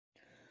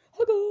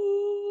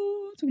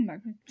Hello! Welcome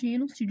back to the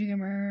channel, Studio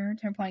Gamer.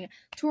 Today we're playing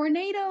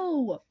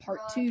Tornado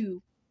Part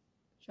 2.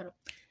 Shut up.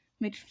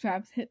 Make sure to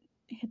subscribe,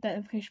 hit that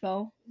notification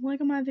bell,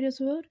 like on my videos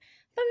so find me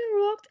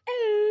Roblox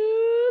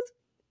as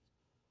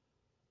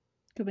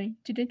could be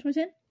today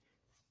 2010.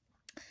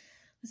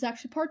 This is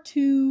actually Part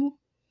 2.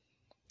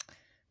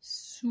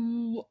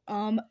 So,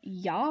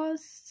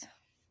 yes.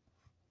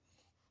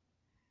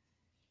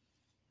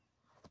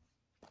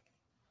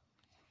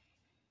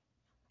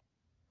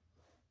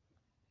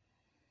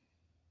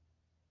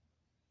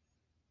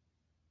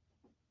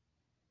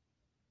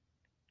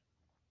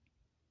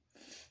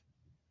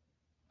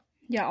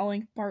 Yeah, I'll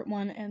link Part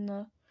 1 in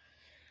the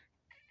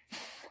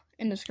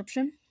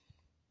description.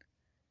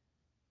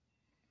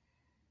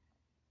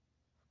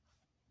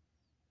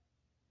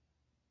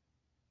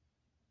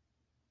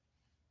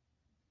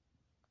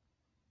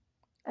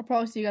 I'll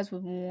probably see you guys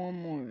with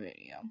one more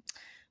video.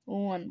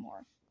 One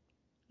more.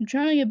 I'm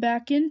trying to get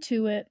back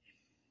into it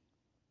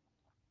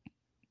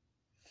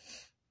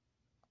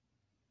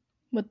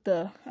with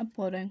the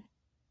uploading.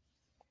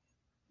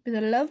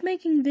 Because I love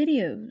making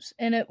videos.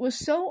 And it was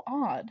so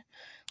odd.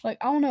 Like,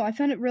 I don't know, I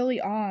found it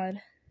really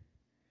odd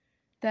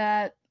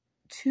that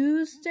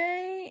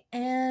Tuesday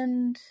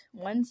and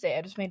Wednesday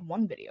I just made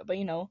one video. But,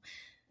 you know,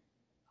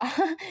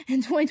 in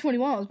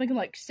 2021 I was making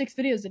like 6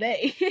 videos a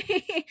day.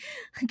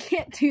 I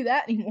can't do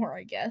that anymore,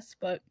 I guess.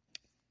 But,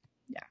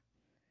 yeah.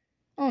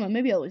 I don't know,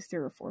 maybe at least 3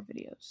 or 4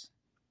 videos.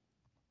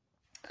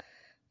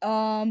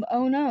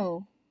 Oh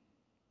no.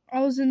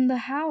 I was in the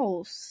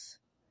house.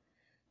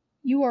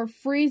 You are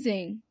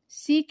freezing.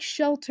 Seek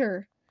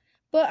shelter.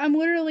 But I'm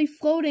literally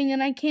floating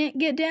and I can't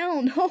get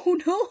down. Oh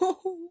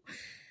no!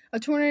 A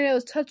tornado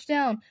has touched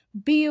down.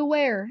 Be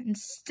aware and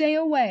stay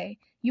away.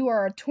 You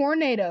are a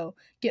tornado.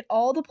 Get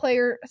all the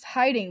players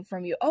hiding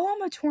from you. Oh,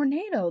 I'm a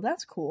tornado.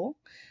 That's cool.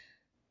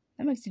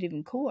 That makes it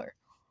even cooler.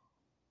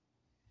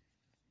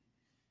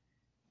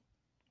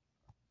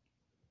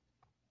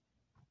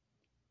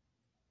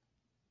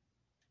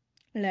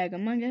 Like, oh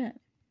my god.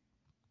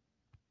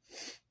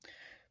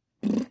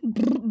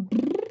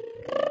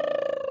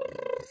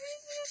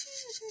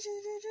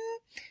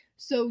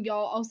 So,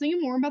 y'all, I was thinking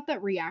more about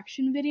that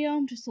reaction video.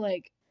 I'm just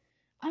like,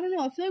 I don't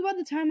know. I feel like by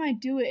the time I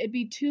do it, it'd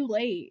be too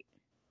late.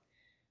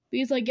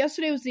 Because, like,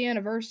 yesterday was the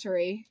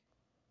anniversary.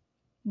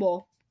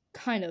 Well,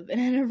 kind of an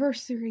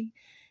anniversary.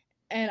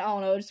 And, I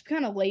don't know, it's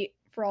kind of late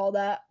for all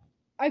that.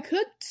 I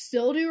could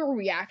still do a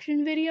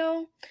reaction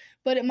video,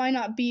 but it might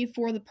not be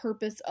for the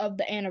purpose of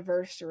the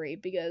anniversary.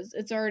 Because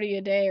it's already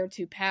a day or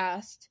 2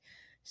 past.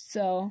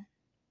 So,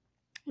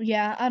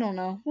 yeah, I don't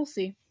know. We'll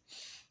see.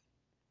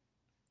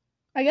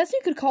 I guess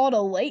you could call it a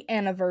late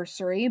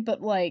anniversary,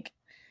 but, like,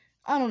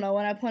 I don't know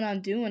when I plan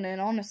on doing it,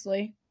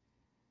 honestly.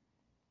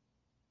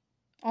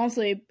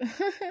 Honestly,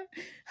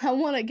 I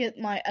want to get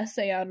my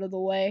essay out of the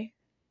way.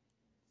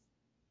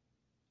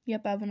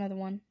 Yep, I have another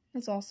one.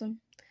 That's awesome.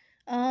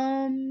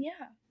 Yeah.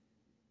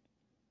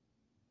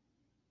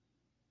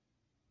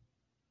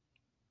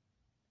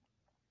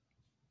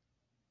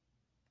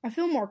 I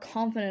feel more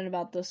confident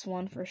about this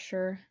one for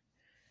sure.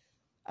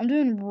 I'm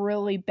doing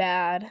really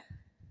bad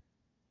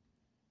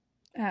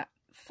at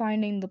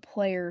finding the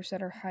players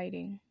that are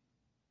hiding.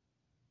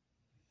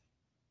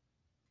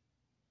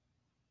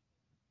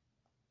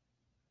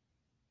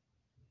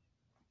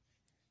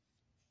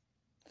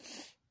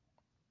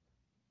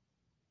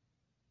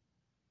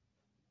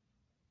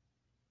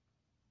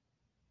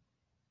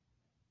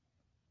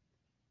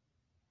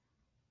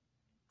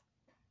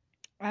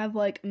 I have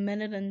like a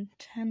minute and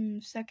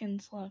 10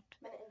 seconds left.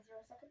 Minute and 0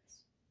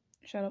 seconds.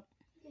 Shut up.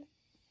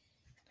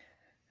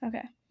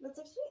 Okay. That's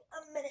actually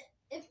a minute.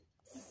 If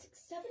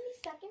 70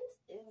 seconds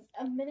is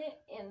a minute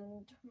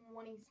and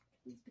 20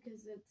 seconds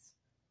because it's.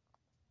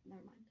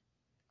 Never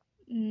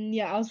mind.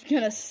 Yeah, I was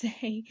gonna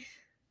say.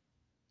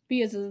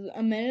 Because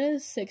a minute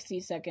is 60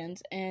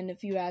 seconds, and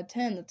if you add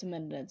 10, that's a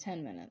minute and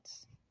 10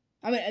 minutes.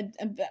 I mean,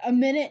 a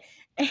minute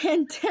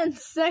and 10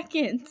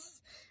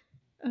 seconds.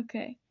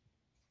 Okay.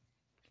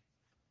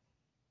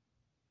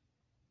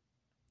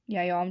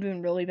 Yeah, y'all, I'm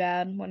doing really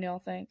bad. What do y'all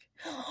think?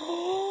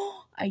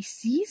 I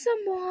see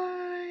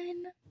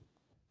someone.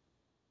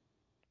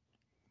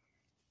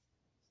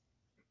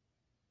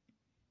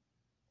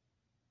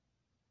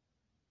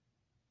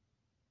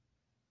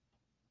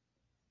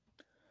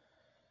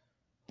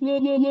 La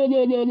la la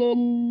la la la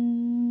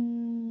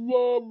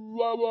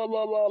la la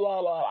la la la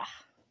la.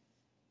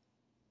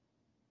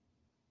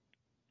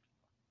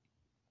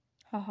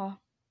 Haha.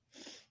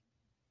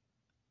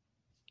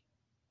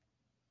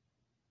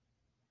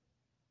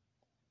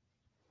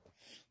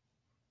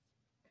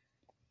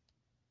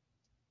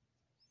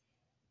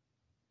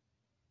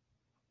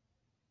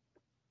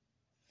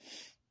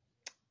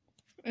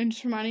 And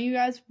just reminding you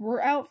guys, we're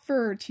out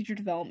for Teacher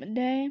Development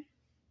Day.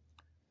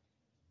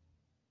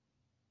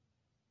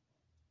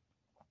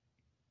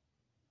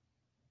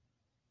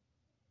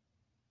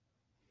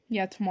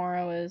 Yeah,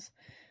 tomorrow is.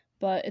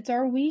 But it's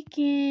our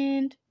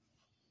weekend.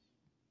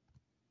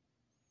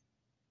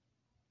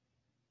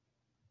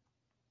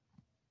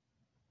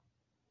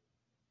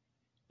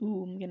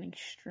 Ooh, I'm getting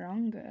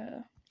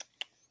stronger.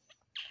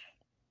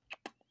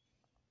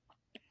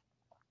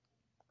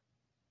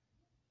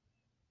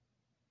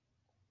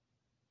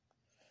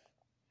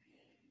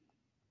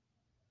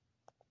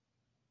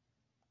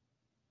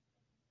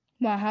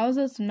 Wow, how is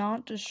this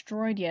not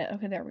destroyed yet?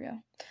 Okay, there we go.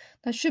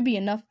 That should be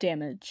enough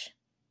damage.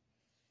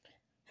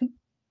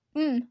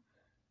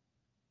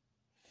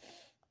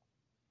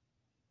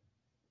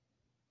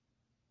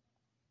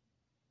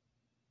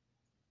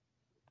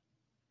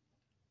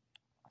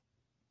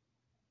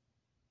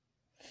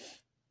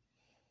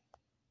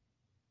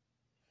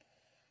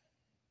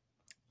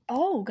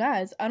 Oh,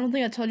 guys, I don't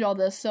think I told y'all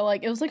this. So,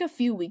 like, it was like a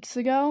few weeks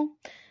ago,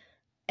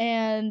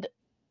 and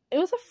it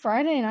was a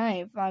Friday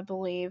night, I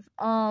believe.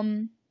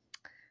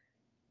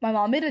 My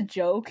mom made a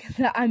joke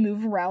that I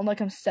move around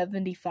like I'm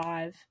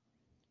 75.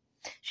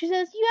 She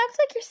says, "You act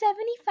like you're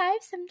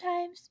 75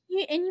 sometimes.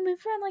 And you move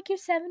around like you're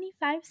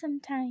 75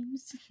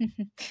 sometimes."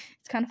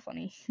 It's kind of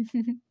funny.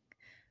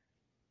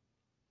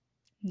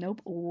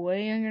 Nope,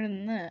 way younger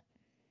than that.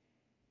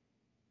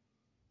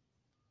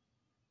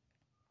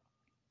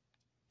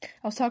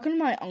 I was talking to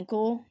my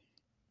uncle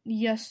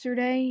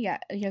yesterday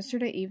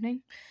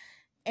evening,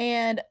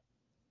 and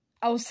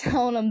I was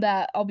telling him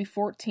that I'll be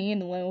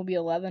 14 and Lynn will be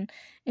 11,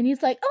 and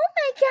he's like, "Oh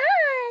my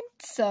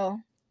god!"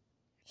 So,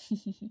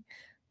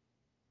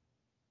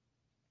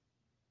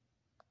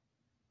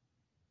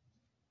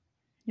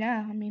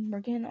 yeah, I mean, we're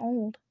getting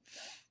old.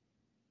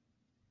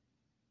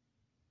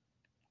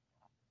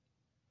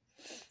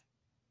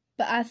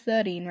 But I'm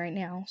 13 right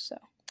now, so.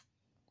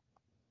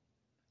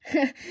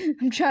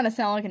 I'm trying to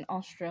sound like an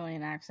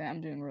Australian accent.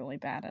 I'm doing really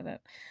bad at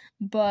it.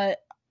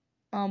 But,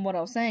 what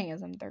I was saying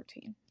is I'm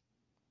 13.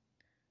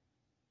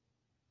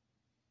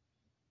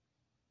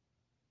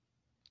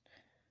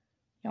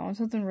 Y'all want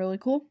something really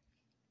cool?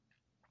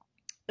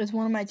 Is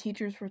one of my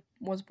teachers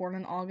was born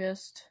in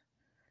August.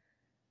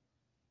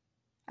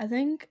 I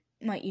think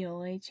my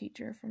ELA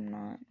teacher, if I'm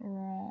not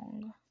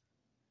wrong.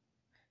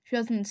 She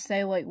doesn't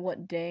say, like,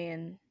 what day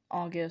in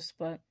August,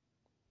 but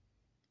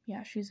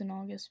yeah, she's an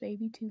August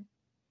baby, too.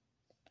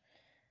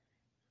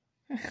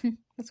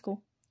 That's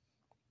cool.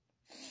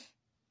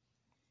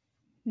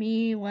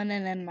 Me,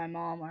 Lennon, and my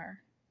mom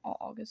are all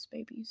August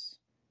babies.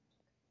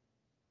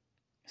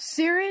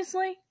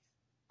 Seriously?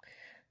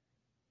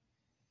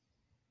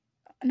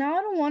 Now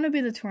I don't want to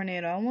be the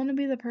tornado. I want to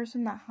be the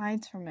person that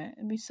hides from it.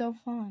 It'd be so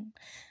fun.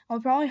 I'll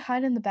probably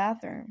hide in the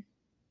bathroom.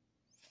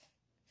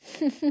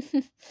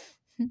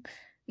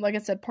 Like I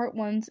said, part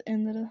 1's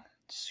in the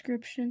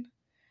description.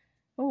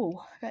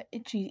 Oh, got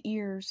itchy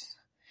ears.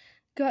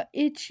 Got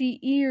itchy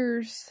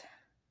ears.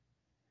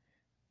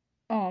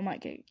 Oh, I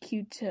might get a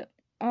Q-tip.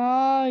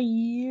 Oh,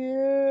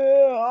 yeah.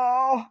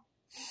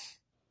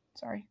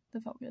 Sorry,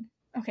 that felt good.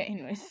 Okay,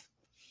 anyways.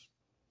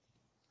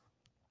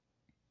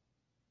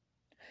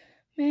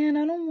 Man,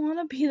 I don't want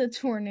to be the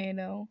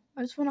tornado.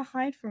 I just want to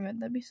hide from it.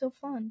 That'd be so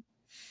fun.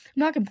 I'm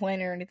not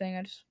complaining or anything.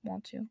 I just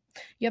want to.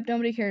 Yep,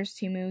 nobody cares,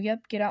 Timu.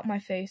 Yep, get out my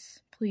face.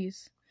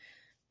 Please.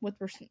 With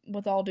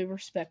all due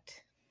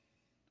respect.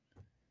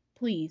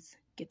 Please,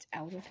 get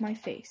out of my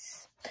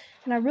face.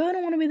 And I really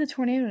don't want to be the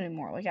tornado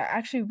anymore. Like, I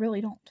actually really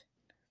don't.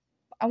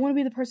 I want to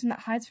be the person that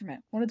hides from it.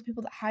 One of the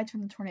people that hides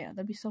from the tornado.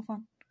 That'd be so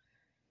fun.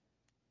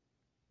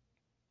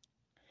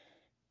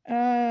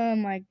 Oh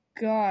my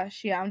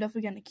gosh. Yeah, I'm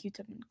definitely getting a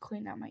Q-tip and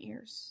clean out my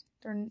ears.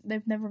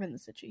 They've never been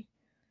this itchy.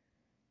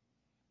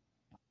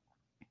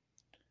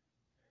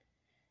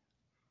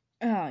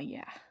 Oh,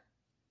 yeah.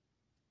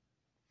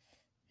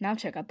 Now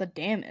check out the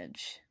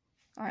damage.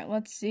 Alright,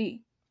 let's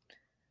see.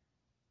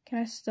 Can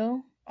I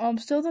still? Oh, I'm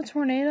still the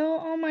tornado?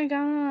 Oh my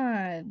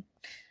god.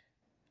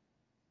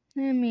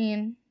 I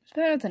mean, it's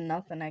better than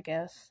nothing, I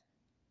guess.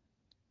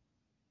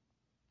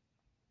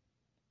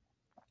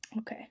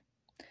 Okay.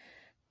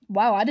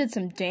 Wow, I did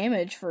some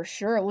damage for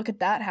sure. Look at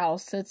that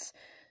house. It's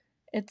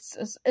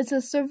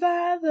a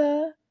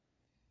survivor.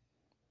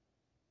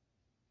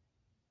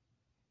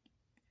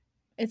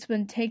 It's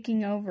been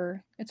taking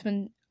over.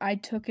 I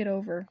took it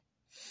over.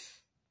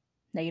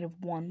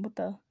 -1. What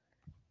the?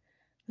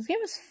 This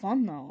game is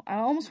fun, though. I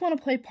almost want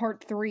to play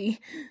part 3.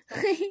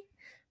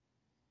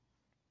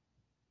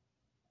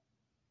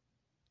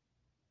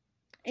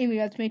 Anyway,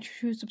 guys, make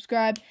sure to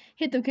subscribe.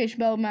 Hit the notification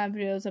bell with my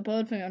videos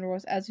upload from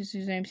Underworld as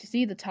username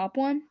CC, the top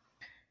one.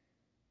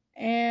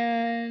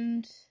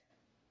 And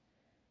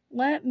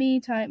let me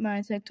type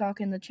my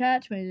TikTok in the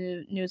chat to my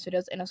newest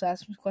videos and also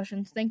ask some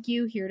questions. Thank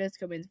you. Here it is.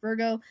 Go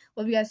Virgo.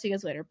 Love you guys. See you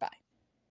guys later. Bye.